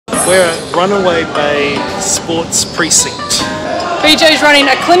We're at Runaway Bay Sports Precinct. BJ's running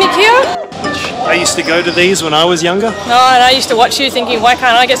a clinic here. I used to go to these when I was younger. No, and I used to watch you thinking, why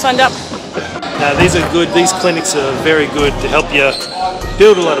can't I get signed up? Now these are good, these clinics are very good to help you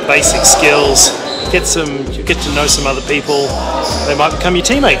build a lot of basic skills, you get to know some other people, they might become your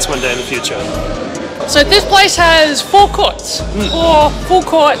teammates one day in the future. So this place has 4 courts, 4 full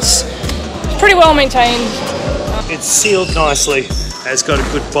courts, pretty well maintained. It's sealed nicely, it's got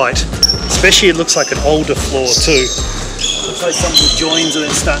a good bite, especially it looks like an older floor too. Looks like some of the joins are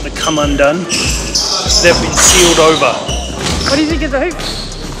starting to come undone. They've been sealed over. What do you think of the hoop?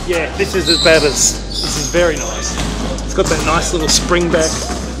 Yeah, this is as bad as, this is very nice. It's got that nice little spring back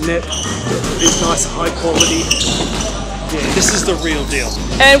net, it is nice high quality. Yeah, this is the real deal.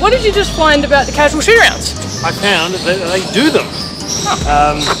 And what did you just find about the casual shoot rounds? I found that they do them.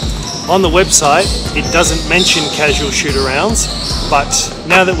 On the website, it doesn't mention casual shoot-arounds, but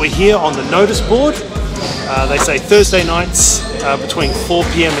now that we're here on the notice board, they say Thursday nights between 4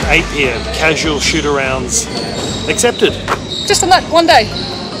 PM and 8 PM, casual shoot-arounds accepted. Just on that one day?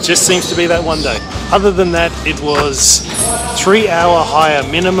 Just seems to be that one day. Other than that, it was 3-hour hire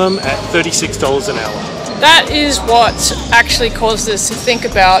minimum at $36 an hour. That is what actually caused us to think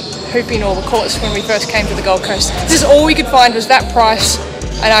about hooping all the courts when we first came to the Gold Coast. This is all we could find was that price,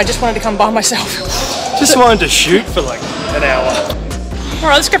 and I just wanted to come by myself. Just wanted to shoot for like an hour.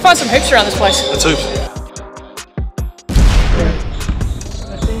 Alright, let's go find some hoops around this place. Let's hoop.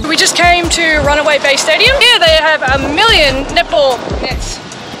 We just came to Runaway Bay Stadium. Here they have a million netball nets.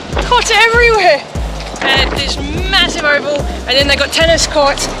 Courts everywhere. And this massive oval, and then they got tennis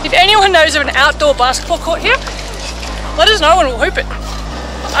courts. If anyone knows of an outdoor basketball court here, let us know and we'll hoop it.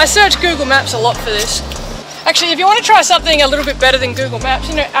 I searched Google Maps a lot for this. Actually, if you want to try something a little bit better than Google Maps,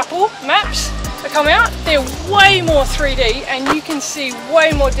 you know Apple Maps that come out, they're way more 3D and you can see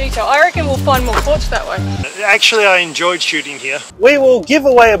way more detail. I reckon we'll find more courts that way. Actually, I enjoyed shooting here. We will give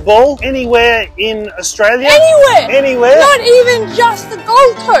away a ball anywhere in Australia. Anywhere! Anywhere! Not even just the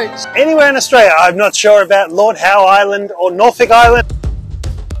Gold Coast! Anywhere in Australia. I'm not sure about Lord Howe Island or Norfolk Island.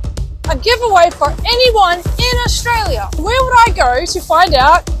 A giveaway for anyone in Australia. Where would I go to find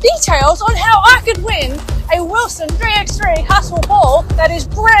out details on how I could win a Wilson 3x3 Hustle ball that is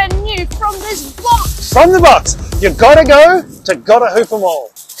brand new from this box? From the box. You gotta go to Gotta Hoop 'em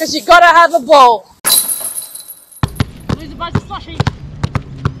All. Because you gotta have a ball. Lose a buzz slushy.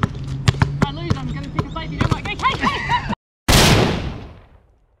 If I lose, I'm gonna pick a baby. I'm like, okay.